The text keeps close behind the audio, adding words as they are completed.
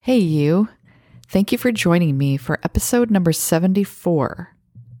Hey, you. Thank you for joining me for episode number 74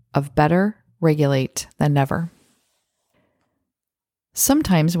 of Better Regulate Than Never.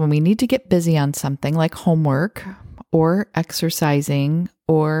 Sometimes when we need to get busy on something like homework or exercising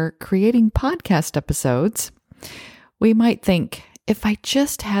or creating podcast episodes, we might think, if I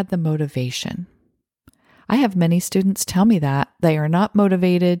just had the motivation. I have many students tell me that they are not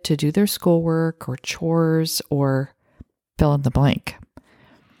motivated to do their schoolwork or chores or fill in the blank.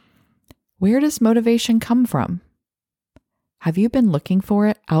 Where does motivation come from? Have you been looking for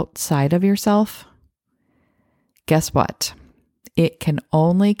it outside of yourself? Guess what? It can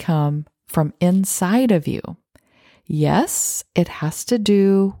only come from inside of you. Yes, it has to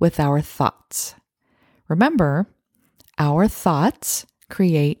do with our thoughts. Remember, our thoughts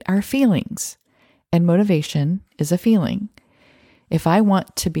create our feelings, and motivation is a feeling. If I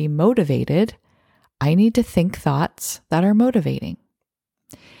want to be motivated, I need to think thoughts that are motivating.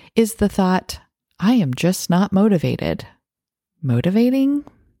 Is the thought, I am just not motivated, motivating?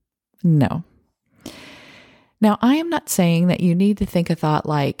 No. Now, I am not saying that you need to think a thought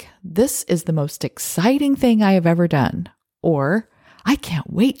like, this is the most exciting thing I have ever done, or I can't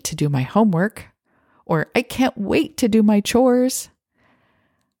wait to do my homework, or I can't wait to do my chores.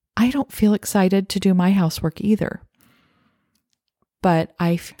 I don't feel excited to do my housework either. But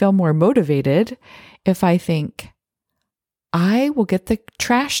I feel more motivated if I think, I will get the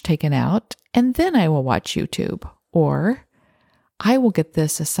trash taken out and then I will watch YouTube. Or I will get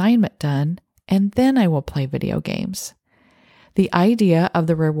this assignment done and then I will play video games. The idea of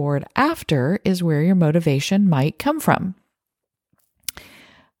the reward after is where your motivation might come from.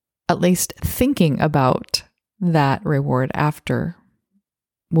 At least thinking about that reward after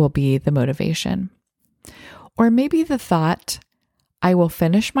will be the motivation. Or maybe the thought, I will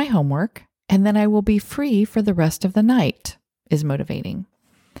finish my homework and then I will be free for the rest of the night is motivating.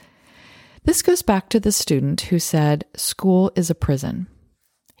 This goes back to the student who said school is a prison.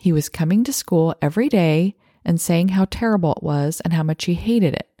 He was coming to school every day and saying how terrible it was and how much he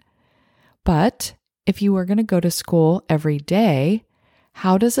hated it. But if you were going to go to school every day,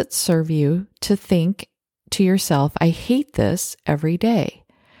 how does it serve you to think to yourself, I hate this every day?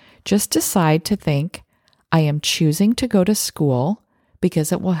 Just decide to think, I am choosing to go to school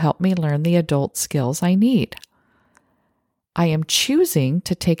because it will help me learn the adult skills I need. I am choosing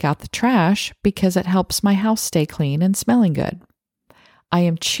to take out the trash because it helps my house stay clean and smelling good. I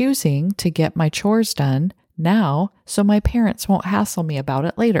am choosing to get my chores done now so my parents won't hassle me about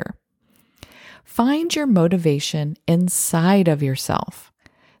it later. Find your motivation inside of yourself.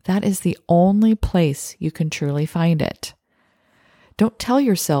 That is the only place you can truly find it. Don't tell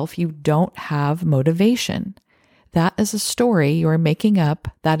yourself you don't have motivation. That is a story you are making up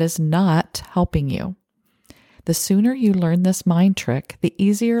that is not helping you. The sooner you learn this mind trick, the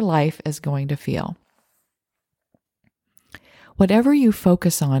easier life is going to feel. Whatever you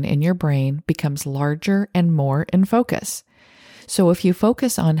focus on in your brain becomes larger and more in focus. So if you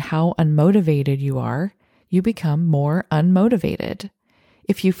focus on how unmotivated you are, you become more unmotivated.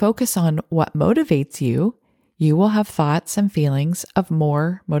 If you focus on what motivates you, you will have thoughts and feelings of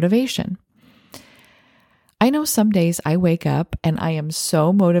more motivation. I know some days I wake up and I am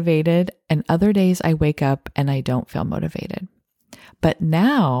so motivated, and other days I wake up and I don't feel motivated. But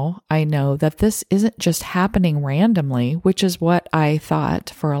now I know that this isn't just happening randomly, which is what I thought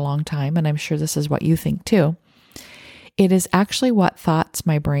for a long time, and I'm sure this is what you think too. It is actually what thoughts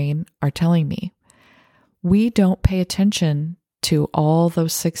my brain are telling me. We don't pay attention to all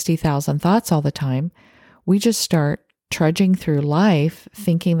those 60,000 thoughts all the time. We just start trudging through life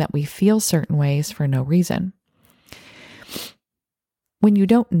thinking that we feel certain ways for no reason. When you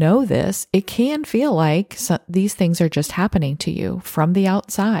don't know this, it can feel like these things are just happening to you from the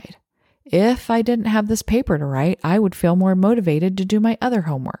outside. If I didn't have this paper to write, I would feel more motivated to do my other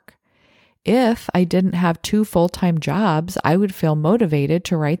homework. If I didn't have 2 full-time jobs, I would feel motivated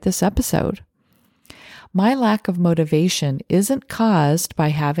to write this episode. My lack of motivation isn't caused by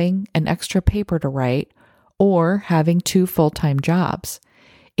having an extra paper to write or having 2 full-time jobs.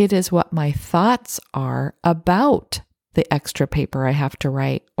 It is what my thoughts are about the extra paper I have to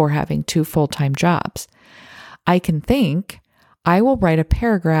write or having 2 full-time jobs. I can think, I will write a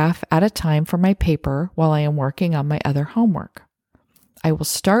paragraph at a time for my paper while I am working on my other homework. I will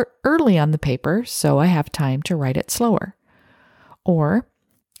start early on the paper so I have time to write it slower. Or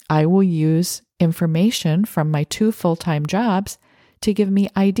I will use information from my 2 full-time jobs to give me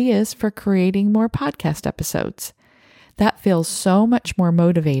ideas for creating more podcast episodes. That feels so much more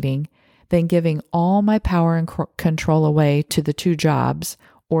motivating than giving all my power and control away to the 2 jobs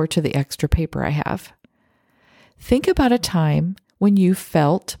or to the extra paper I have. Think about a time when you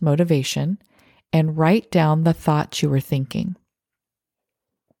felt motivation and write down the thoughts you were thinking.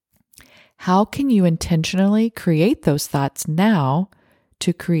 How can you intentionally create those thoughts now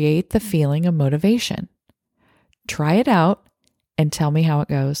to create the feeling of motivation? Try it out and tell me how it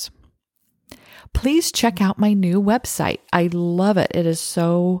goes. Please check out my new website. I love it. It is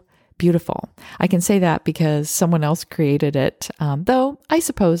so beautiful. I can say that because someone else created it, though I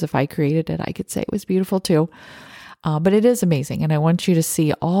suppose if I created it, I could say it was beautiful too. But it is amazing, and I want you to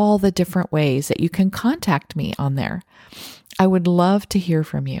see all the different ways that you can contact me on there. I would love to hear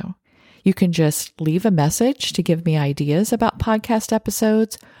from you. You can just leave a message to give me ideas about podcast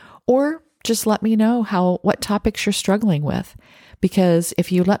episodes, or just let me know what topics you're struggling with. Because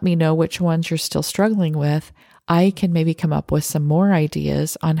if you let me know which ones you're still struggling with, I can maybe come up with some more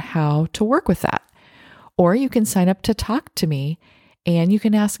ideas on how to work with that. Or you can sign up to talk to me and you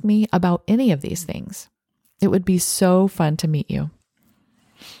can ask me about any of these things. It would be so fun to meet you.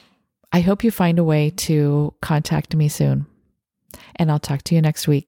 I hope you find a way to contact me soon, and I'll talk to you next week.